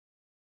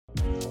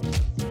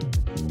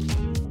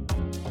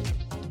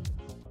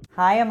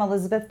Hi, I'm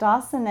Elizabeth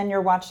Dawson, and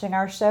you're watching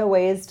our show,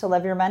 Ways to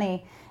Love Your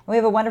Money. And we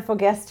have a wonderful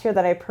guest here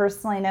that I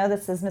personally know.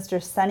 This is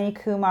Mr. Sunny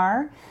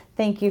Kumar.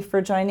 Thank you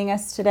for joining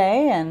us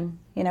today, and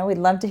we'd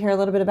love to hear a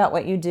little bit about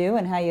what you do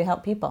and how you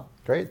help people.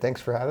 Great,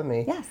 thanks for having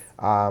me. Yes.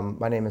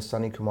 My name is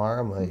Sunny Kumar.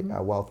 I'm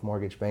a wealth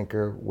mortgage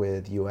banker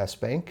with U.S.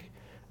 Bank.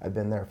 I've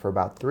been there for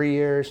about 3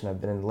 years, and I've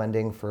been in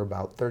lending for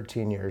about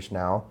 13 years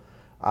now.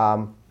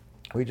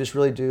 We just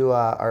really do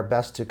our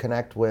best to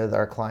connect with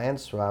our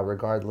clients,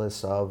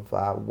 regardless of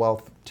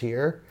wealth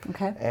tier.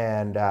 Okay.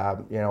 And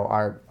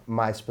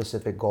my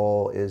specific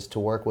goal is to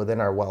work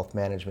within our wealth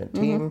management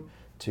team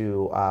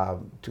to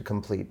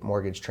complete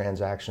mortgage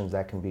transactions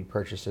that can be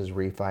purchases,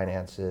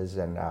 refinances,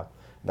 and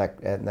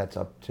that's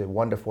up to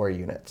 1 to 4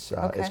 units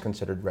is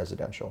considered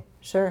residential.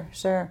 Sure.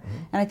 And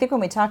I think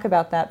when we talk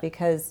about that,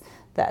 because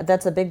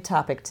that's a big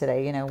topic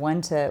today,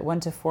 1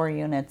 to 4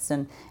 units,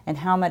 and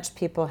how much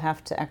people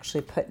have to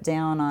actually put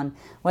down on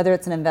whether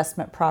it's an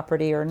investment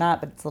property or not,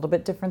 but it's a little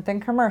bit different than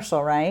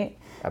commercial, right?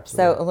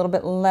 Absolutely. So a little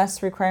bit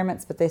less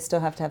requirements, but they still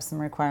have to have some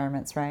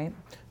requirements, right?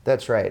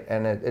 That's right,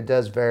 and it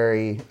does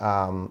vary.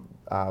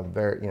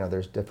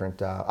 There's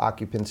different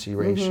occupancy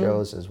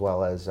ratios as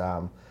well as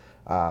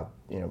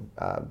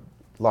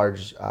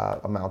large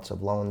amounts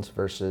of loans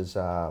versus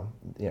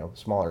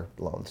smaller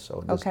loans.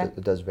 So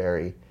it does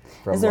vary.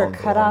 Is there a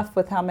cutoff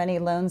with how many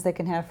loans they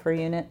can have for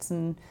units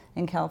in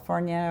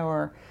California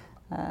or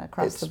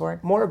across the board?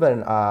 It's more of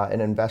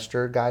an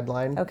investor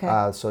guideline.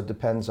 Okay. So it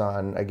depends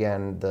on,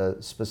 again, the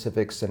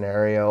specific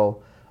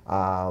scenario.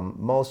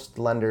 Most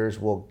lenders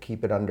will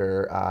keep it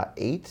under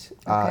 8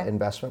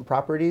 investment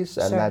properties,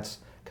 and that's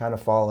kind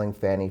of following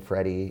Fannie,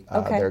 Freddie,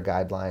 their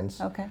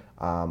guidelines. Okay.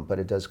 But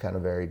it does kind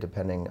of vary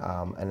depending.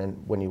 And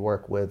then when you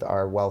work with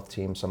our wealth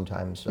team,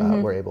 sometimes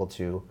we're able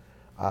to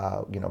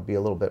be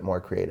a little bit more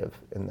creative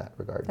in that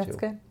regard too. That's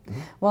good.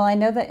 Well, I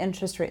know that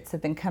interest rates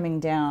have been coming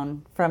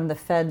down from the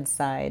Fed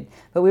side,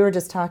 but we were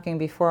just talking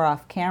before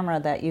off camera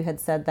that you had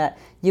said that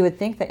you would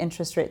think that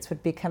interest rates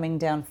would be coming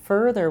down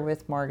further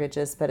with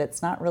mortgages, but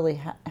it's not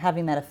really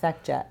having that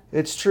effect yet.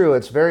 It's true.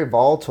 It's very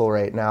volatile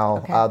right now.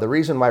 Okay. The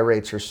reason why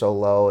rates are so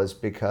low is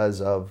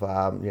because of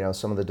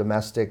some of the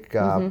domestic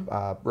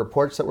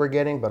reports that we're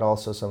getting, but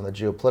also some of the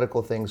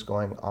geopolitical things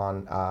going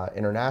on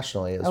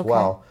internationally as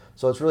well.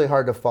 So it's really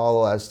hard to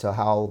follow as to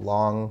how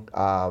long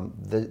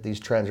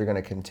these trends are going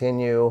to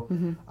continue.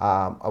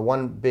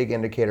 One big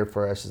indicator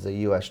for us is the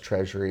U.S.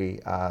 Treasury,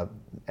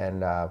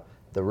 and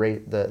the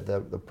rate,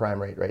 the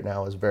prime rate right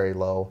now is very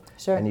low.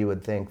 Sure. And you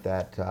would think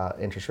that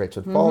interest rates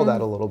would follow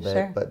that a little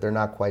bit, but they're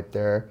not quite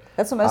there.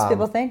 That's what most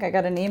people think. I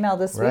got an email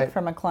this week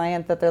from a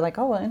client that they're like,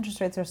 oh, well, interest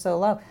rates are so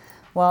low.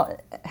 Well,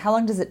 how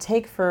long does it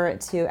take for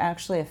it to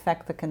actually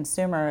affect the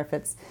consumer if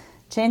it's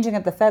changing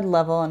at the Fed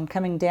level and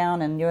coming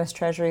down in U.S.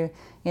 Treasury,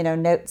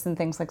 notes and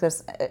things like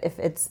this? If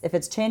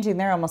it's changing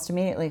there almost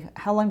immediately,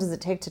 how long does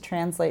it take to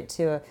translate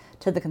to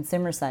the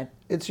consumer side?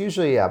 It's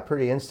usually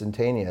pretty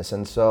instantaneous,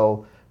 and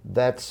so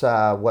that's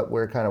what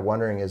we're kind of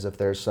wondering is if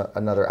there's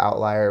another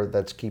outlier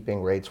that's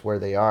keeping rates where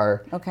they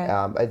are. Okay.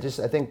 I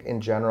think in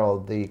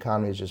general the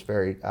economy is just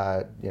very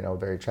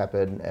very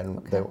tepid,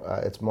 and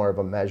it's more of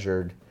a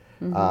measured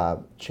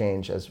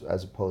change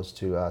as opposed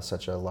to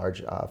such a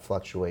large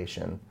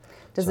fluctuation.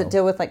 Does it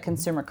deal with like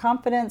consumer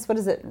confidence? What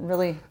is it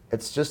really?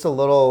 It's just a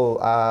little,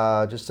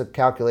 just a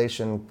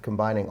calculation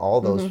combining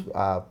all those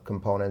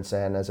components.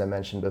 And as I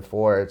mentioned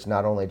before, it's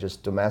not only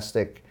just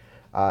domestic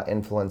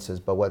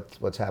influences, but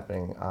what's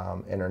happening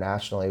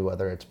internationally,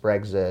 whether it's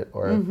Brexit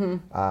or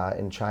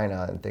in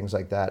China and things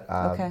like that.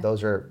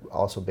 Those are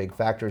also big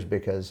factors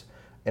because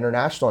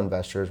international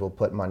investors will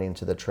put money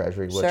into the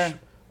Treasury, which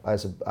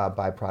as a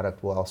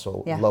byproduct will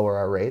also lower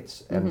our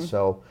rates. And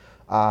so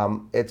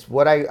it's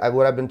what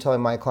I've been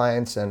telling my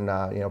clients and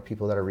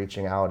people that are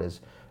reaching out is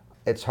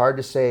it's hard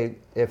to say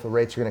if the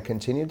rates are going to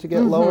continue to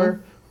get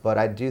lower, but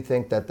I do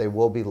think that they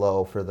will be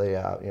low for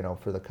the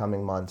for the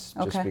coming months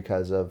just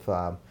because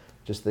of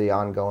just the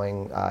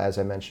ongoing as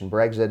I mentioned,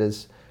 Brexit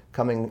is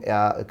coming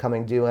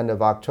due end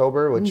of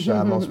October, which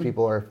most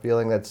people are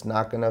feeling that's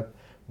not going to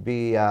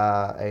be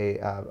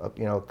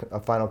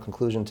a final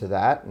conclusion to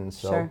that, and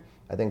so.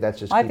 I think that's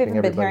just keeping everybody there.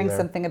 I've even been hearing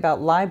something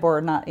about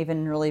LIBOR not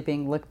even really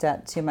being looked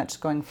at too much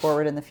going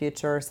forward in the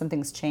future, or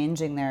something's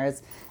changing there.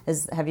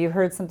 Have you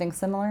heard something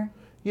similar?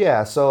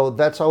 Yeah, so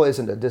that's always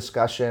a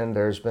discussion.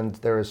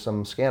 There was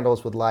some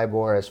scandals with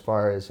LIBOR as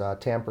far as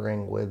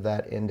tampering with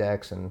that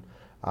index, and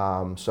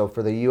so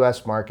for the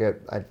U.S.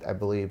 market, I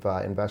believe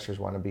investors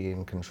want to be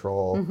in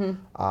control.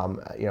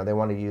 They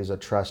want to use a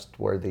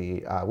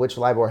trustworthy, which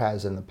LIBOR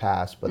has in the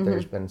past, but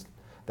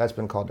that's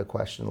been called to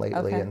question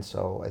lately, and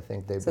so I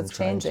think they've been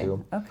trying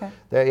changing.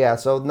 to.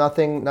 So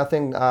nothing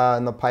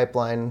in the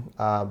pipeline.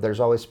 There's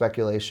always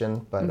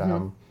speculation, but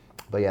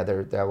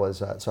there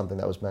was something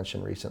that was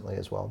mentioned recently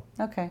as well.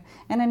 Okay,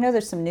 and I know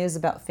there's some news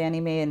about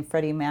Fannie Mae and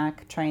Freddie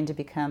Mac trying to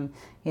become,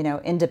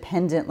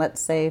 independent, let's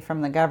say,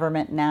 from the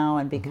government now,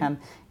 and become,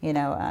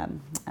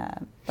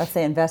 let's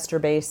say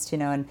investor-based,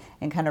 and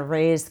kind of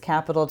raise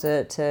capital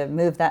to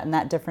move that in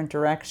that different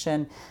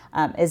direction.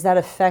 Does that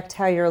affect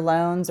how your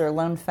loans or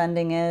loan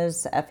funding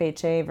is,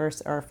 FHA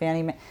versus or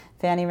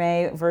Fannie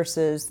Mae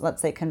versus,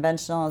 let's say,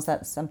 conventional? Is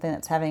that something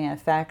that's having an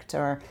effect,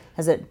 or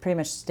has it pretty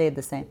much stayed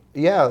the same?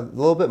 Yeah, a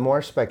little bit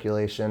more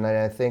speculation, and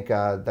I think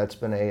that's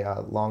been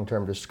a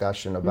long-term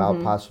discussion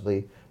about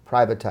possibly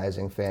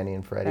privatizing Fannie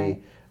and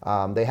Freddie.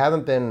 Right. They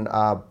haven't been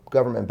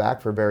government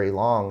backed for very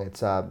long.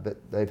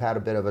 They've had a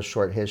bit of a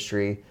short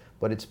history,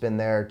 but it's been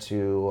there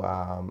to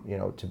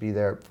to be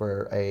there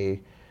for a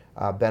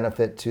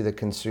benefit to the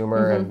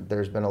consumer, and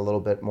there's been a little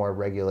bit more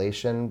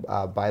regulation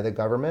by the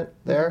government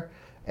there.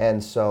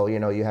 And so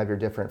you have your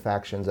different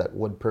factions that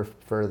would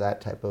prefer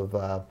that type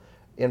of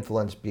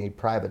influence be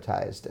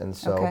privatized, and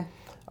so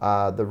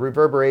the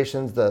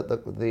reverberations,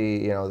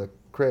 the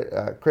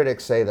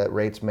critics say that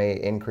rates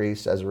may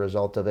increase as a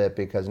result of it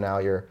because now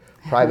you're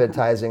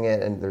privatizing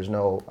it, and there's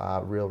no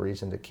real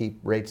reason to keep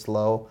rates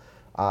low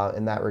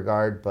in that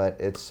regard. But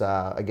it's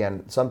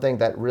again something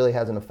that really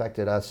hasn't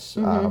affected us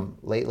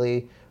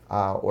lately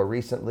or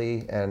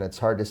recently, and it's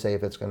hard to say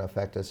if it's going to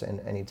affect us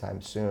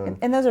anytime soon.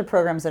 And those are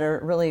programs that are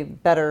really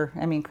better.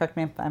 I mean, correct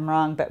me if I'm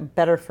wrong, but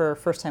better for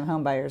first-time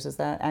home buyers. Is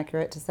that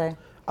accurate to say?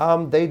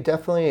 They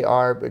definitely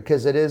are,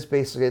 because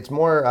it's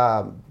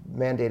more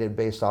mandated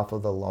based off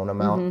of the loan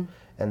amount.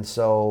 And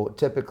so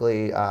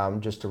typically,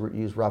 just to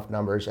use rough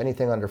numbers,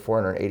 anything under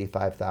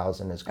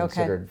 $485,000 is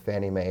considered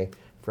Fannie Mae,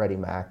 Freddie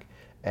Mac.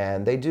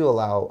 And they do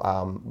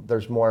allow,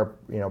 there's more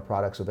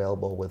products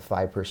available with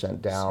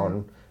 5%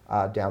 down,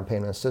 down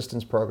payment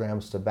assistance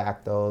programs to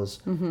back those.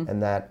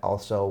 And that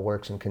also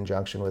works in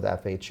conjunction with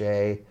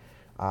FHA.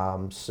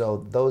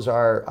 So those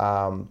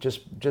are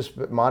just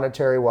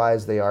monetary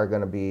wise, they are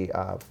going to be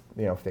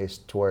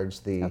faced towards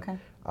the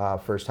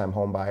first-time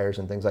home buyers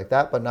and things like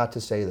that. But not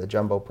to say the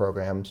jumbo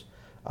programs.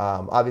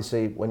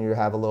 Obviously, when you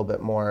have a little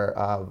bit more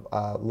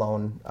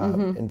loan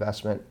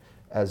investment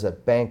as a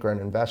bank or an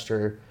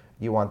investor,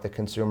 you want the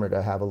consumer to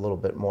have a little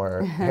bit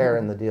more hair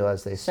in the deal,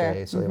 as they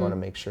say. So they want to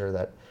make sure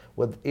that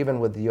even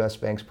with the U.S.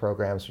 Banks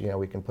programs,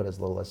 we can put as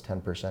little as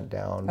 10%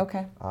 down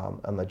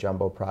on the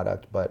jumbo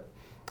product. But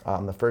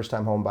on the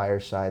first-time home buyer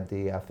side,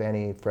 the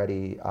Fannie,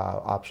 Freddie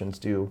options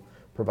do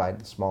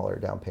provide smaller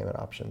down payment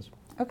options.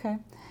 Okay.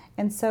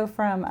 And so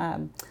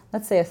from,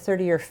 let's say, a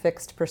 30-year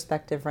fixed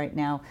perspective right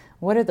now,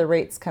 what are the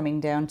rates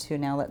coming down to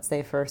now, let's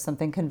say, for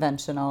something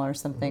conventional or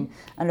something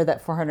under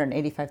that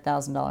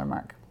 $485,000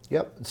 mark?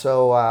 Yep.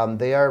 So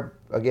they are,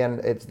 again,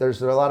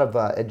 there's a lot of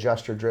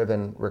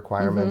adjuster-driven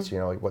requirements.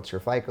 What's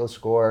your FICO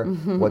score?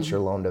 What's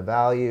your loan to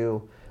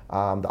value?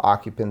 The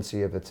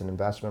occupancy, if it's an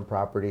investment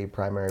property,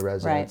 primary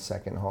residence,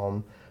 second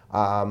home.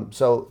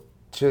 So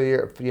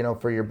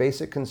for your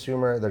basic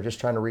consumer, they're just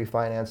trying to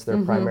refinance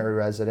their primary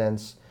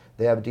residence.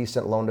 They have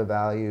decent loan to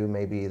value.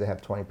 Maybe they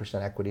have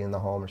 20% equity in the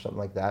home or something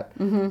like that.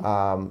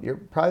 You're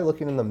probably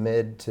looking in the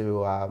mid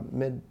to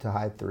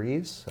high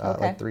threes,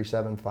 like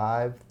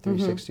 375,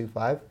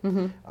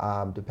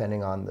 365,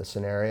 depending on the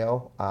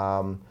scenario.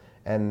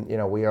 And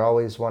we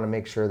always want to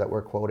make sure that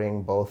we're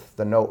quoting both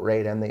the note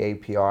rate and the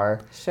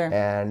APR. Sure.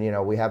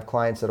 And we have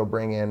clients that'll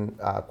bring in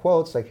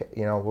quotes like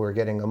we're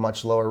getting a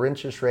much lower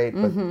interest rate,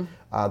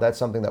 but that's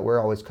something that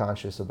we're always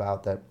conscious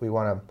about, that we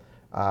want to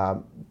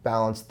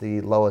balance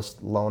the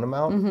lowest loan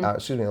amount,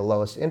 the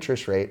lowest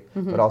interest rate,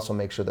 but also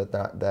make sure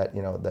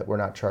that we're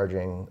not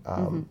charging,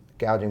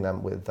 gouging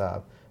them with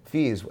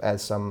fees,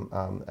 as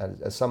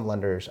some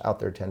lenders out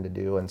there tend to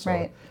do. And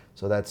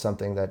so that's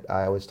something that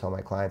I always tell my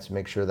clients, to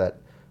make sure that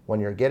when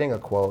you're getting a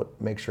quote,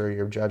 make sure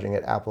you're judging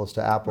it apples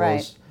to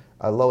apples.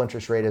 A low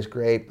interest rate is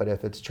great, but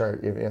if it's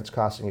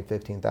costing you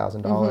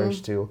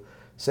 $15,000 to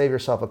save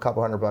yourself a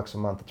couple $100 a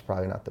month, it's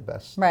probably not the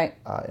best.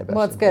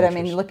 Well, it's good. I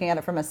mean, you're looking at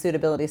it from a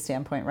suitability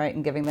standpoint, right?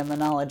 And giving them the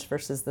knowledge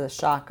versus the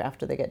shock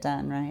after they get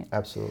done, right?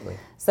 Absolutely.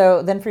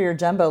 So then for your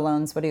jumbo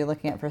loans, what are you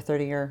looking at for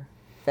 30-year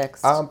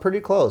fixed? Pretty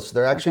close.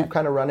 They're actually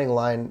kind of running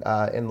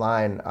in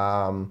line.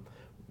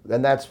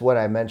 And that's what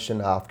I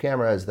mentioned off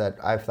camera, is that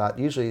I've thought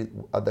usually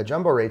the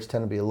jumbo rates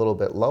tend to be a little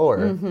bit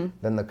lower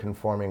than the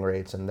conforming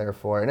rates. And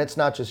therefore, and it's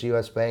not just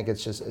U.S. Bank, it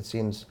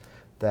seems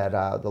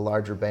that the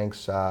larger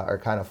banks are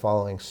kind of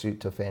following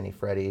suit to Fannie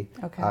Freddie,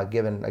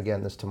 given,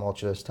 again, this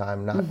tumultuous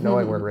time, not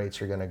knowing where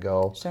rates are going to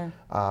go. Sure.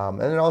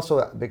 And it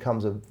also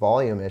becomes a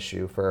volume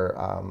issue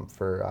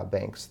for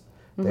banks.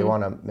 They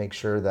want to make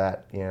sure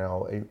that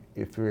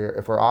if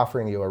we're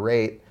offering you a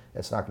rate,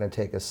 it's not going to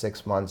take us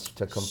 6 months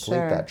to complete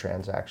that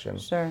transaction.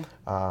 Sure.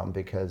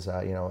 Because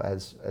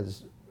as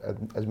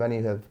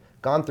many have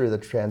gone through the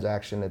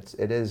transaction, it's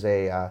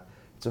a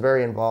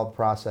very involved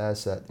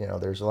process. That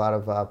there's a lot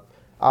of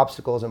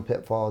obstacles and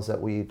pitfalls that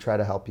we try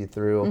to help you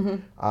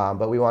through.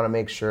 But we want to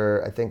make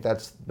sure, I think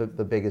that's the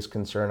biggest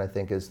concern, I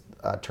think, is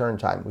turn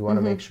time. We want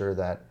to make sure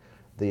that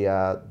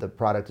the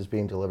product is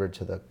being delivered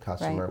to the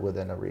customer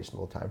within a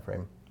reasonable time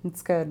frame.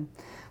 That's good.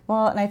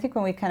 Well, and I think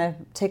when we kind of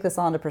take this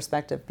all into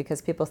perspective,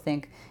 because people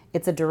think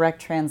it's a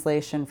direct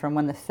translation from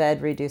when the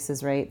Fed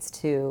reduces rates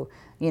to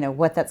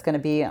what that's going to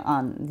be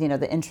on,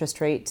 the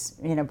interest rate,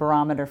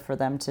 barometer for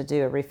them to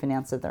do a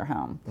refinance of their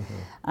home.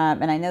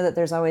 And I know that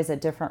there's always a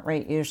different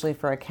rate usually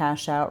for a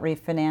cash out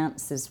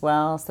refinance as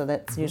well. So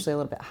that's usually a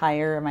little bit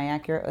higher. Am I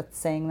accurate with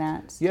saying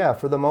that? Yeah,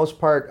 for the most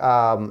part,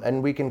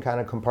 and we can kind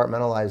of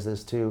compartmentalize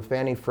this too.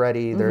 Fannie,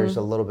 Freddie, there's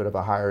a little bit of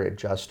a higher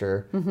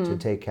adjuster to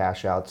take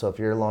cash out. So if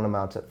your loan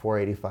amount's at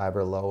 485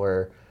 or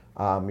lower,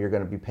 you're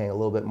going to be paying a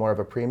little bit more of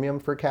a premium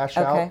for cash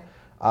out.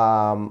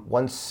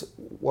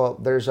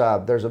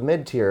 There's a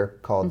mid-tier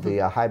called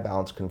the high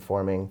balance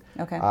conforming.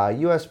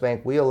 U.S.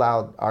 Bank, we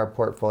allowed our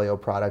portfolio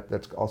product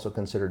that's also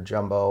considered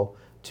jumbo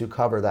to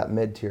cover that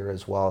mid-tier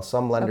as well.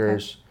 Some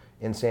lenders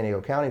in San Diego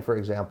County, for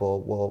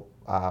example,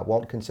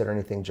 won't consider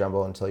anything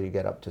jumbo until you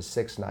get up to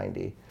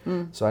 690.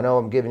 So I know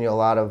I'm giving you a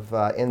lot of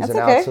ins and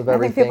outs of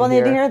everything. I think people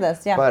need to hear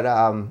this.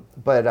 Yeah.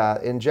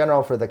 But in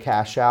general, for the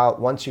cash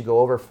out, once you go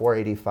over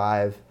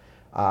 485,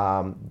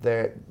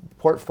 their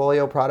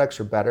portfolio products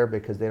are better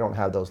because they don't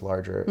have those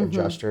larger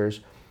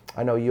adjusters.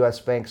 I know U.S.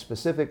 Bank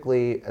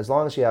specifically, as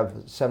long as you have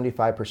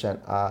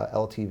 75%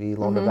 LTV,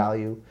 loan to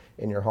value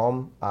in your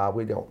home,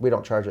 we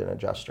don't charge an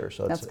adjuster.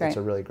 So it's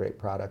a really great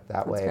product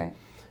that way. Great.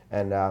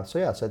 And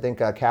so I think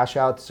cash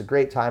out, it's a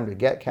great time to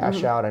get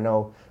cash out. I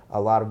know a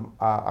lot of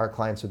our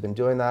clients have been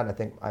doing that. I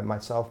think I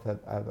myself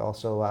have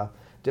also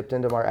dipped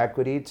into our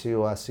equity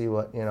to see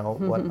what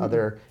what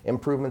other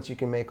improvements you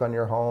can make on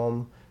your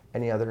home.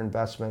 Any other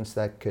investments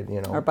that could,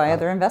 or buy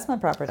other investment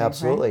properties.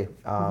 Absolutely.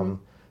 Right?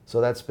 So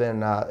that's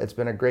been it's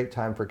been a great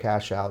time for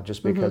cash out,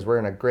 just because we're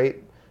in a great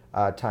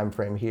time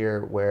frame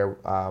here where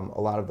a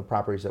lot of the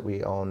properties that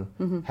we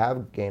own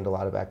have gained a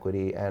lot of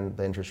equity and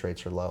the interest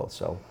rates are low.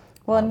 So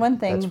and one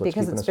thing,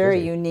 because it's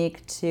very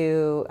unique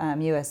to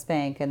U.S.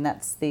 Bank, and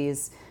that's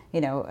these.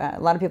 A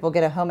lot of people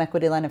get a home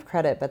equity line of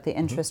credit, but the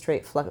interest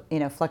rate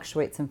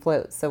fluctuates and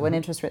floats. So when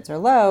interest rates are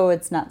low,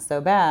 it's not so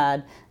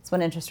bad. It's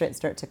when interest rates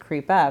start to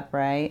creep up,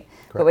 right?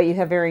 Correct. But what you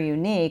have very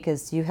unique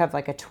is you have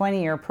like a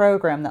 20-year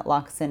program that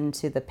locks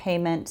into the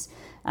payment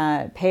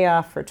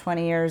payoff for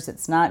 20 years.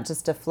 It's not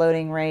just a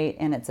floating rate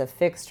and it's a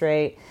fixed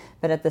rate,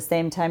 but at the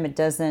same time, it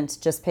doesn't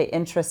just pay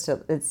interest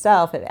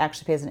itself. It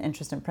actually pays an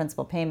interest and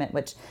principal payment,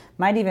 which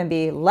might even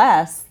be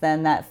less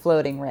than that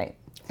floating rate.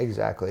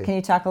 Exactly. Can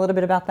you talk a little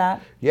bit about that?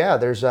 Yeah,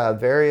 there's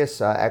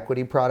various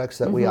equity products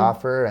that we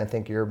offer. I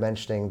think you're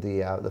mentioning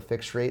the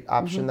fixed rate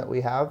option that we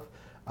have.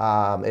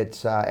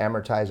 It's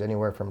amortized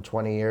anywhere from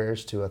 20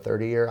 years to a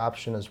 30-year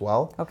option as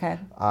well. Okay.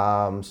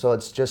 So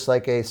it's just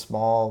like a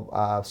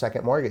small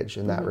second mortgage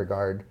in that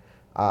regard.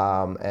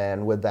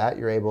 And with that,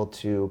 you're able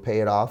to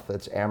pay it off.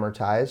 It's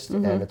amortized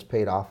and it's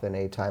paid off in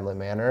a timely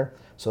manner.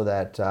 So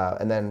that,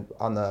 and then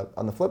on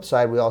the flip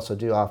side, we also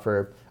do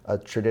offer a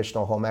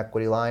traditional home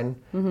equity line.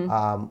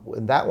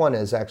 That one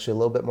is actually a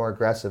little bit more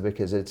aggressive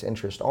because it's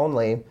interest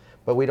only,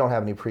 but we don't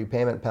have any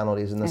prepayment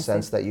penalties in the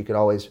sense that you could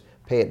always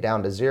pay it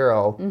down to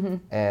zero,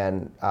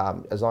 and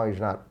as long as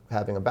you're not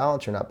having a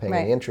balance, you're not paying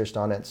any interest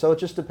on it. So it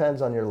just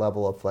depends on your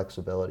level of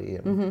flexibility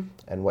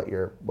and what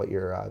your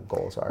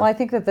goals are. Well, I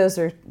think that those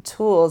are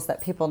tools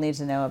that people need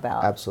to know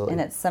about. Absolutely.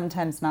 And it's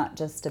sometimes not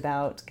just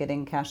about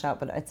getting cash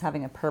out, but it's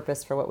having a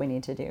purpose for what we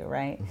need to do,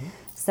 right?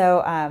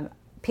 So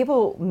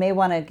people may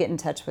want to get in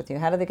touch with you.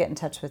 How do they get in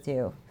touch with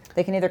you?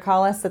 They can either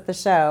call us at the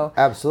show,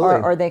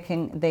 absolutely, or they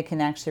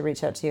can actually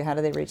reach out to you. How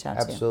do they reach out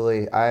to you?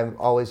 Absolutely. I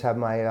always have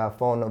my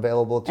phone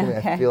available to me.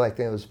 I feel like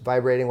it was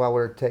vibrating while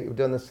we're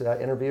doing this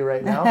interview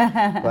right now.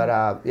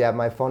 But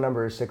my phone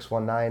number is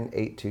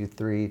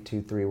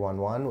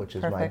 619-823-2311, which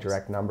is my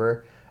direct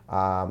number.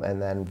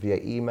 And then via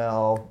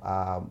email,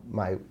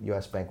 my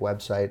U.S. Bank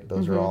website.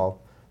 Those are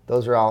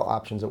all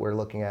options that we're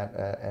looking at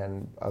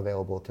and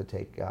available to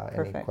take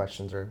any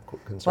questions or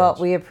concerns. Well,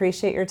 we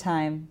appreciate your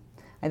time.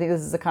 I think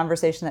this is a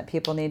conversation that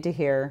people need to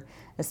hear,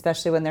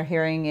 especially when they're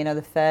hearing,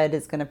 the Fed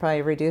is going to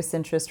probably reduce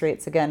interest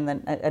rates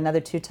again another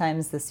 2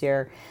 times this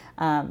year.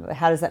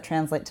 How does that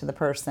translate to the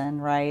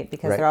person, right?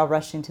 Because they're all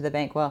rushing to the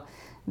bank. Well,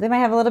 they might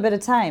have a little bit of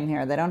time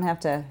here. They don't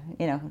have to,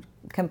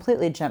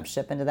 completely jump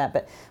ship into that.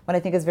 But what I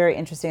think is very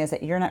interesting is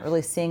that you're not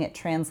really seeing it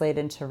translate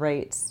into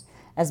rates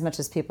as much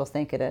as people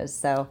think it is.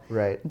 So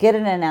get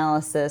an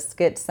analysis,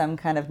 get some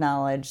kind of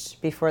knowledge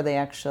before they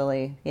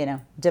actually,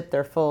 dip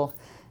their full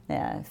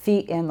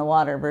feet in the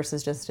water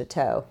versus just a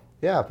toe.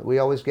 Yeah, we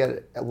always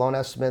get loan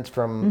estimates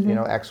from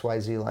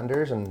XYZ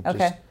lenders, and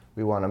just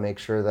we want to make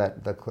sure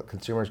that the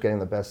consumer is getting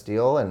the best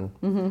deal, and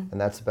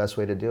that's the best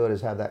way to do it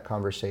is have that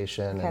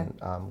conversation and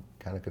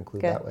kind of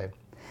conclude that way.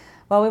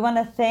 Well, we want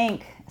to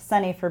thank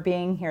Sonny for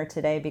being here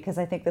today because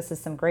I think this is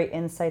some great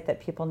insight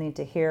that people need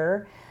to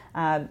hear.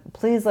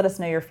 Please let us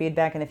know your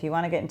feedback, and if you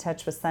want to get in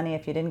touch with Sonny,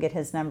 if you didn't get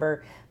his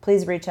number,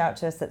 please reach out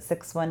to us at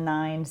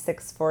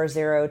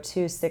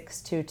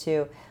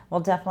 619-640-2622. We'll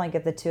definitely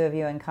get the two of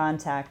you in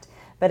contact.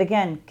 But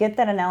again, get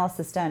that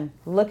analysis done.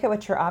 Look at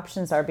what your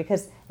options are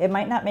because it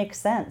might not make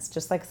sense.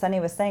 Just like Sonny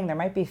was saying, there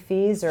might be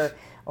fees or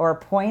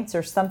points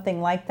or something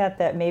like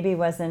that maybe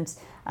wasn't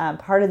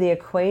part of the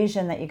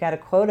equation that you got a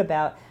quote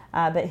about.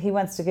 But he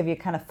wants to give you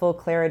kind of full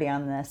clarity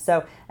on this.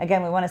 So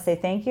again, we want to say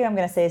thank you. I'm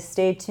going to say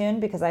stay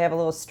tuned because I have a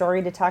little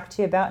story to talk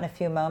to you about in a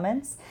few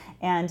moments.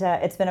 And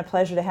it's been a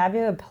pleasure to have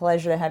you. A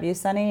pleasure to have you,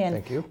 Sonny. And,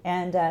 thank you.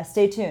 And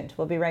stay tuned.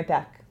 We'll be right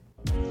back.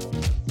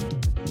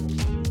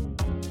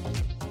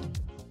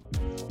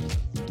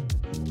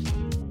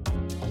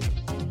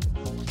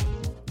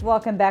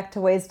 Welcome back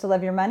to Ways to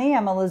Love Your Money.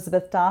 I'm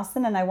Elizabeth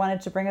Dawson, and I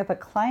wanted to bring up a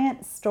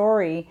client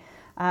story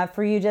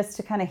for you just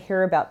to kind of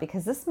hear about,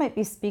 because this might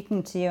be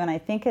speaking to you, and I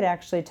think it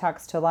actually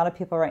talks to a lot of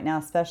people right now,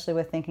 especially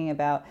with thinking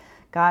about,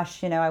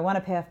 gosh, I want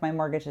to pay off my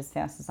mortgage as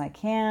fast as I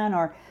can,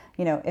 or,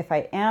 if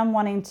I am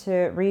wanting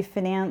to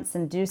refinance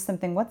and do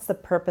something, what's the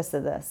purpose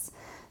of this?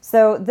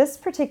 So this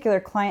particular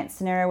client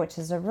scenario, which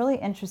is a really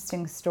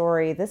interesting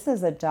story, this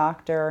is a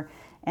doctor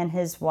and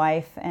his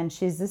wife, and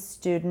she's a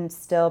student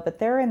still, but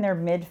they're in their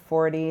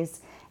mid-40s,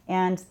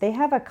 and they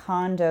have a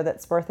condo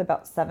that's worth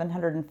about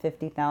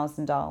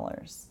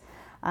 $750,000.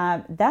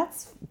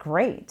 That's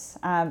great,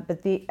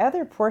 but the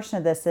other portion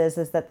of this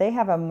is that they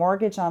have a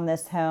mortgage on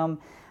this home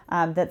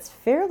that's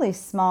fairly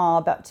small,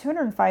 about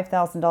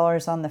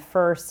 $205,000 on the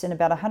first and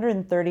about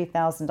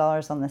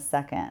 $130,000 on the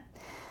second.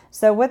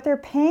 So what they're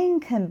paying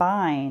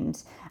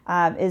combined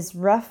is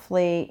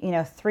roughly,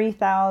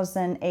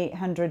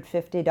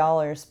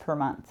 $3,850 per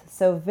month.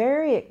 So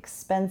very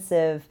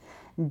expensive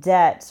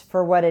debt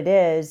for what it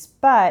is.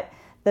 But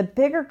the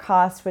bigger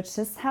cost, which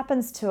just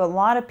happens to a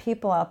lot of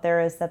people out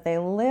there, is that they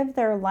live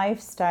their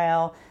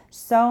lifestyle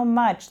so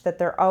much that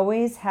they're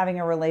always having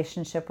a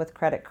relationship with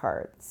credit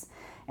cards.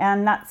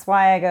 And that's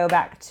why I go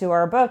back to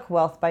our book,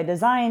 Wealth by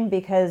Design,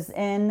 because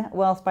in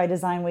Wealth by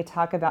Design, we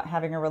talk about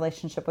having a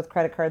relationship with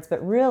credit cards,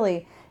 but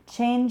really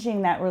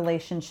changing that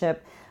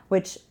relationship,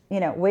 which,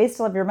 Ways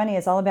to Love Your Money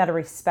is all about a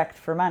respect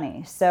for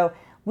money. So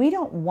we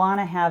don't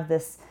want to have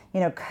this,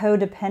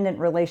 codependent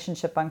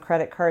relationship on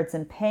credit cards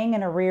and paying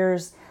in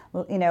arrears,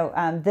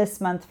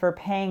 this month for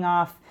paying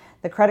off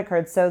the credit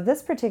cards. So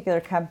this particular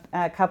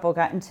couple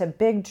got into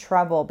big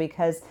trouble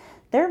because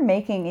they're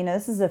making,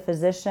 this is a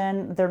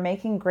physician, they're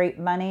making great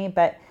money,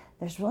 but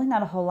there's really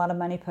not a whole lot of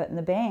money put in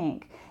the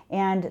bank.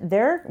 And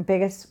their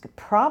biggest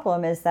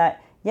problem is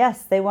that,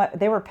 yes, they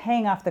were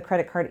paying off the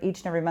credit card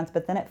each and every month,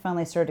 but then it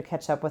finally started to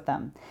catch up with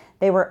them.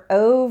 They were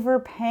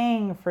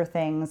overpaying for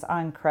things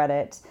on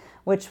credit,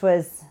 which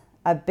was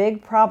a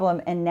big problem,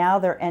 and now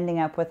they're ending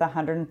up with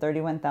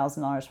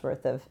 $131,000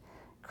 worth of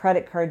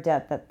credit card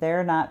debt that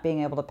they're not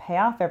being able to pay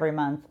off every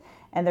month.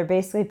 And they're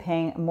basically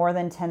paying more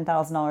than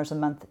 $10,000 a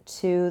month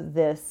to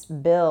this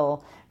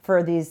bill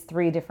for these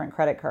 3 different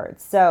credit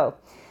cards. So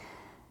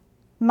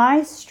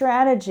my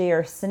strategy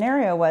or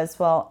scenario was,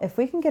 well, if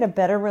we can get a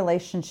better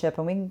relationship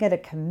and we can get a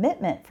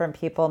commitment from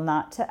people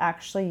not to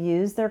actually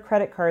use their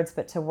credit cards,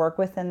 but to work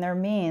within their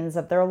means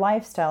of their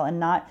lifestyle and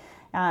not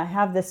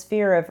have this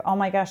fear of, oh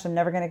my gosh, I'm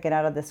never going to get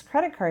out of this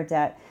credit card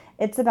debt.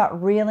 It's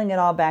about reeling it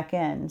all back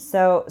in.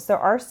 So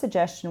our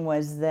suggestion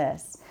was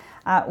this.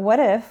 What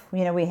if,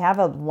 we have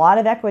a lot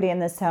of equity in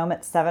this home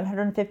at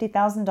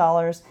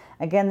 $750,000.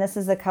 Again, this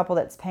is a couple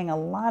that's paying a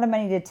lot of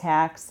money to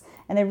tax,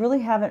 and they really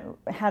haven't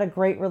had a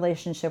great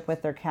relationship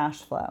with their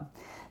cash flow.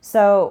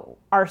 So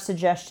our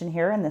suggestion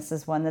here, and this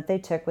is one that they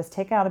took, was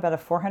take out about a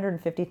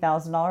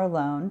 $450,000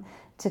 loan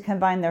to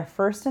combine their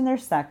first and their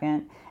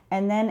second,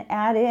 and then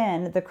add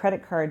in the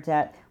credit card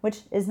debt,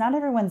 which is not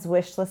everyone's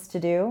wish list to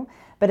do,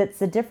 but it's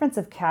the difference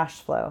of cash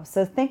flow.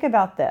 So think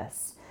about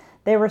this.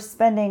 They were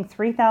spending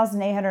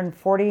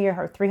 $3,840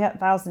 or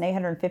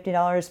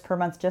 $3,850 per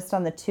month just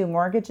on the 2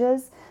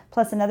 mortgages,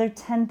 plus another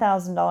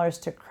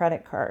 $10,000 to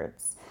credit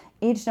cards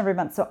each and every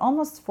month. So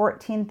almost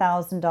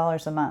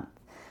 $14,000 a month.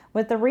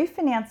 With the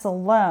refinance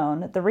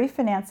alone, the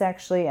refinance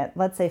actually at,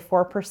 let's say,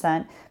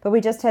 4%, but we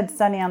just had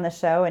Sonny on the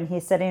show, and he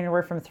said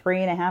anywhere from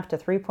 3.5% to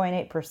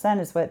 3.8%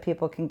 is what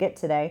people can get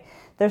today.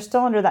 They're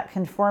still under that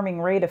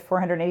conforming rate of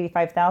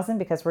 $485,000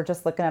 because we're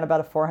just looking at about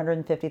a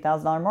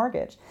 $450,000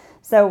 mortgage.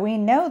 So we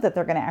know that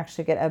they're going to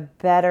actually get a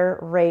better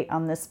rate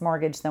on this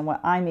mortgage than what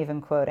I'm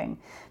even quoting.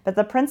 But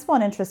the principal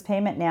and interest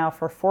payment now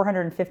for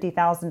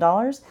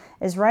 $450,000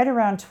 is right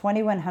around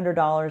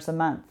 $2,100 a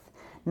month,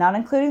 not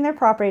including their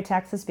property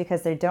taxes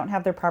because they don't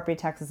have their property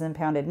taxes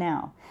impounded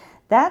now.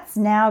 That's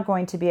now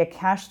going to be a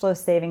cash flow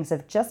savings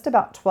of just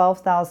about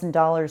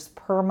 $12,000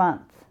 per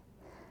month.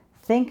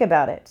 Think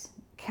about it.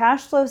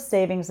 Cash flow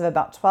savings of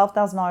about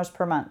 $12,000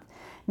 per month.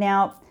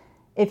 Now,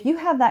 if you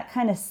have that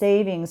kind of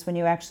savings when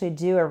you actually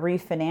do a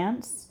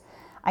refinance,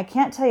 I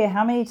can't tell you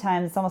how many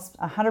times, almost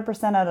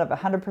 100% out of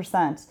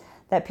 100%,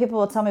 that people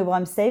will tell me, well,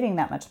 I'm saving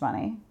that much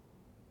money.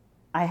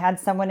 I had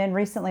someone in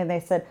recently and they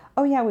said,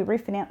 oh yeah, we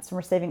refinanced and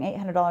we're saving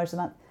 $800 a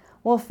month.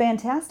 Well,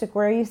 fantastic.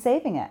 Where are you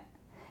saving it?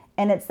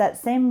 And it's that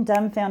same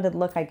dumbfounded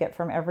look I get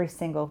from every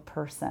single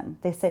person.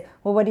 They say,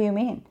 well, what do you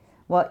mean?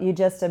 Well, you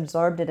just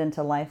absorbed it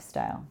into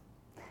lifestyle.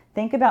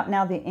 Think about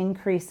now the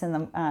increase in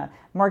the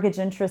mortgage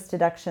interest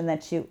deduction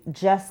that you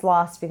just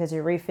lost because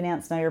you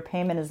refinanced. Now your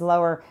payment is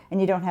lower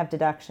and you don't have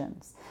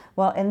deductions.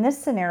 Well, in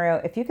this scenario,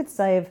 if you could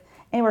save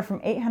anywhere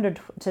from $800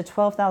 to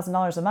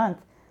 $12,000 a month,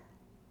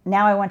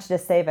 now I want you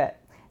to save it.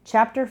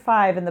 Chapter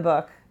 5 in the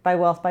book, by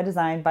Wealth by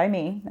Design by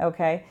me,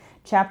 okay?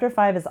 Chapter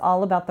 5 is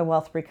all about the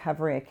wealth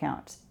recovery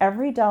account.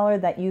 Every dollar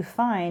that you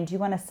find, you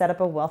want to set up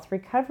a wealth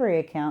recovery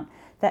account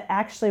that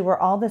actually where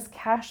all this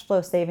cash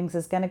flow savings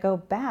is going to go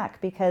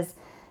back, because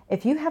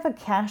if you have a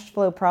cash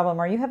flow problem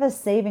or you have a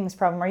savings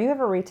problem or you have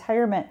a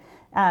retirement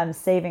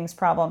savings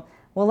problem,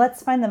 well,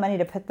 let's find the money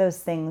to put those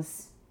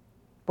things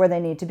where they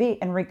need to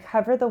be and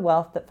recover the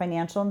wealth that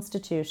financial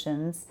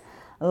institutions,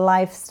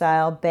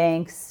 lifestyle,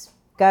 banks,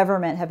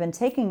 government have been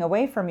taking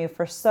away from you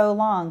for so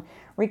long.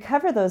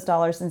 Recover those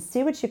dollars and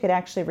see what you could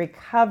actually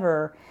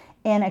recover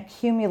in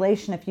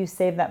accumulation if you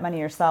save that money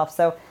yourself.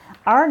 So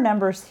our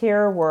numbers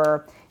here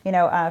were,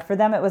 for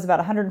them it was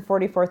about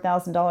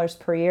 $144,000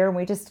 per year. And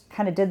we just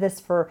kind of did this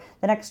for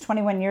the next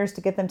 21 years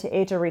to get them to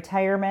age of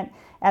retirement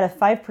at a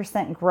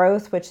 5%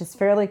 growth, which is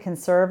fairly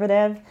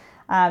conservative.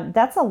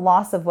 That's a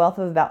loss of wealth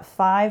of about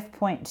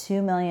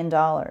 $5.2 million.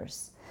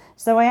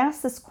 So I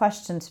asked this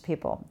question to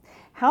people.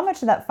 How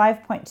much of that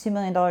 $5.2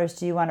 million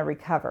do you want to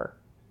recover?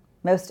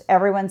 Most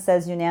everyone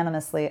says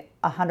unanimously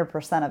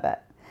 100% of it.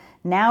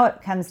 Now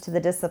it comes to the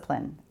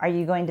discipline. Are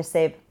you going to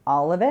save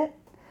all of it?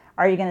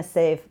 Are you going to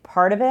save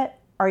part of it?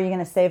 Or are you going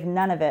to save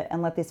none of it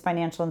and let these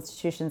financial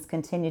institutions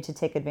continue to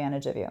take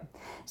advantage of you?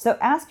 So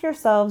ask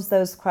yourselves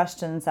those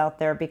questions out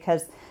there,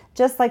 because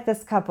just like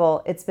this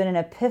couple, it's been an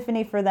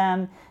epiphany for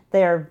them.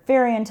 They are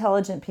very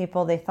intelligent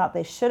people. They thought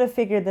they should have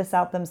figured this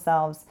out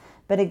themselves.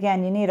 But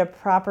again, you need a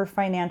proper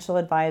financial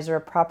advisor,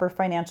 a proper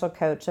financial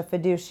coach, a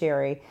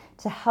fiduciary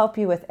to help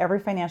you with every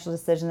financial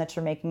decision that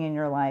you're making in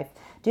your life.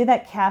 Do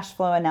that cash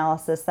flow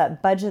analysis,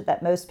 that budget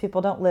that most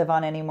people don't live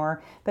on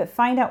anymore, but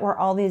find out where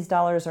all these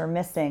dollars are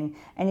missing.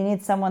 And you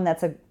need someone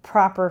that's a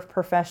proper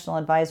professional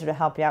advisor to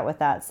help you out with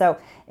that. So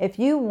if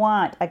you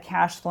want a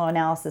cash flow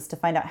analysis to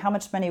find out how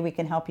much money we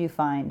can help you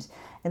find,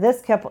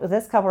 this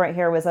couple right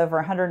here was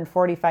over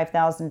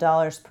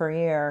 $145,000 per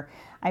year.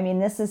 I mean,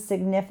 this is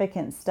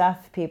significant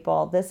stuff,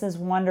 people. This is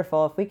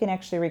wonderful. If we can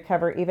actually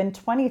recover even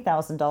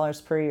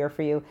 $20,000 per year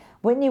for you,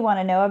 wouldn't you want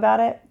to know about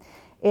it?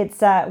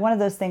 It's one of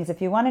those things. If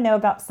you want to know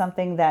about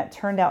something that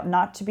turned out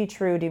not to be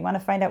true, do you want to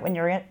find out when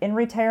you're in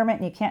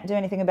retirement and you can't do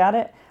anything about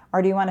it?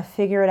 Or do you want to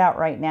figure it out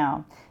right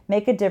now?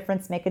 Make a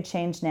difference, make a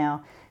change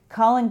now.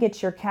 Call and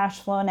get your cash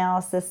flow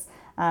analysis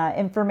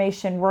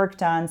information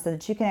worked on so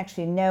that you can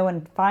actually know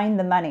and find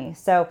the money.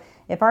 So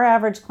if our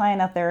average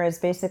client out there is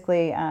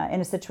basically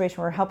in a situation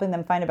where we're helping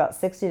them find about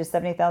 $60,000 to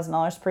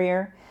 $70,000 per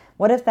year,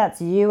 what if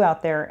that's you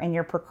out there and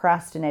you're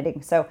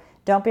procrastinating? So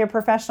don't be a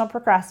professional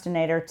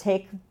procrastinator.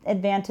 Take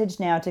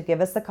advantage now to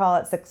give us a call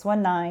at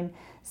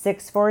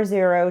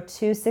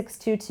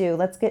 619-640-2622.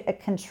 Let's get a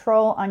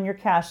control on your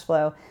cash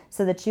flow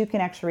so that you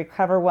can actually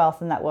recover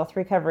wealth in that wealth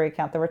recovery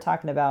account that we're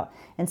talking about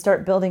and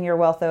start building your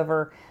wealth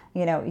over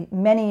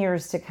many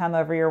years to come,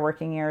 over your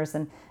working years.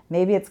 And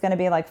maybe it's going to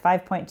be like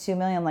 5.2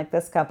 million like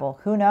this couple.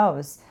 Who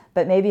knows?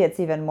 But maybe it's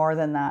even more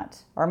than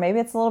that. Or maybe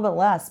it's a little bit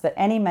less. But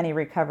any money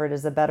recovered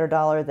is a better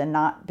dollar than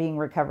not being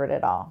recovered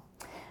at all.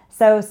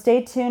 So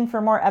stay tuned for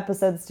more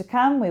episodes to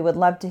come. We would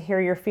love to hear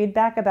your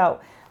feedback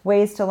about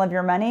ways to love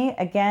your money.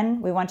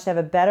 Again, we want you to have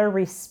a better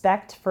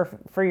respect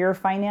for your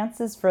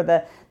finances, for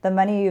the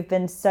money you've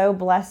been so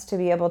blessed to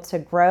be able to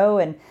grow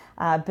and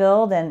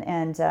build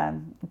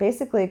and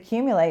basically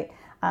accumulate.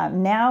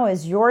 Now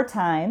is your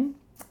time,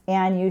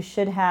 and you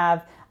should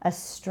have a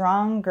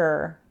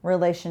stronger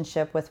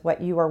relationship with what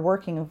you are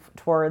working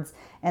towards,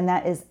 and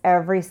that is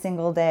every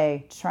single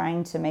day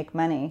trying to make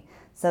money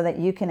so that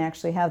you can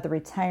actually have the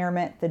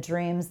retirement, the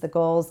dreams, the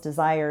goals,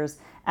 desires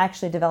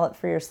actually develop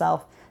for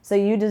yourself. So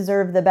you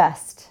deserve the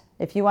best.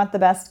 If you want the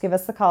best, give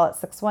us a call at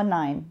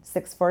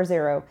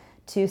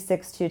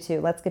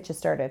 619-640-2622. Let's get you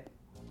started.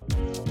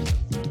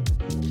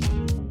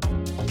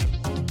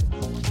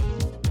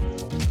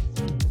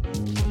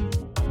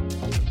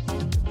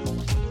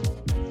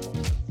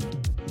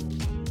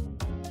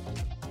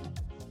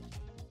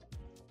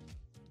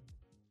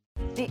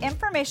 The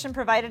information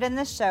provided in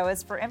this show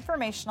is for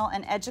informational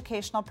and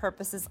educational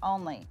purposes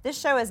only. This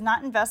show is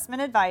not investment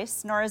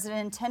advice, nor is it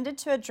intended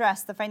to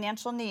address the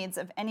financial needs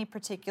of any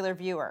particular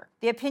viewer.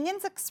 The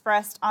opinions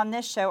expressed on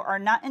this show are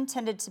not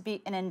intended to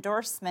be an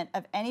endorsement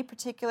of any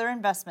particular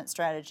investment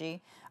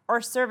strategy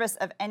or service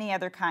of any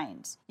other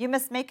kind. You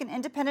must make an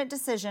independent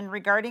decision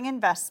regarding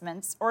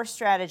investments or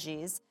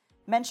strategies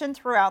mentioned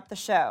throughout the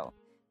show.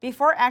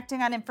 Before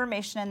acting on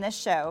information in this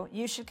show,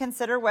 you should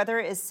consider whether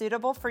it is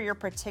suitable for your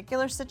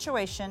particular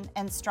situation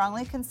and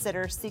strongly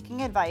consider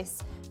seeking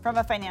advice from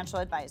a financial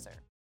advisor.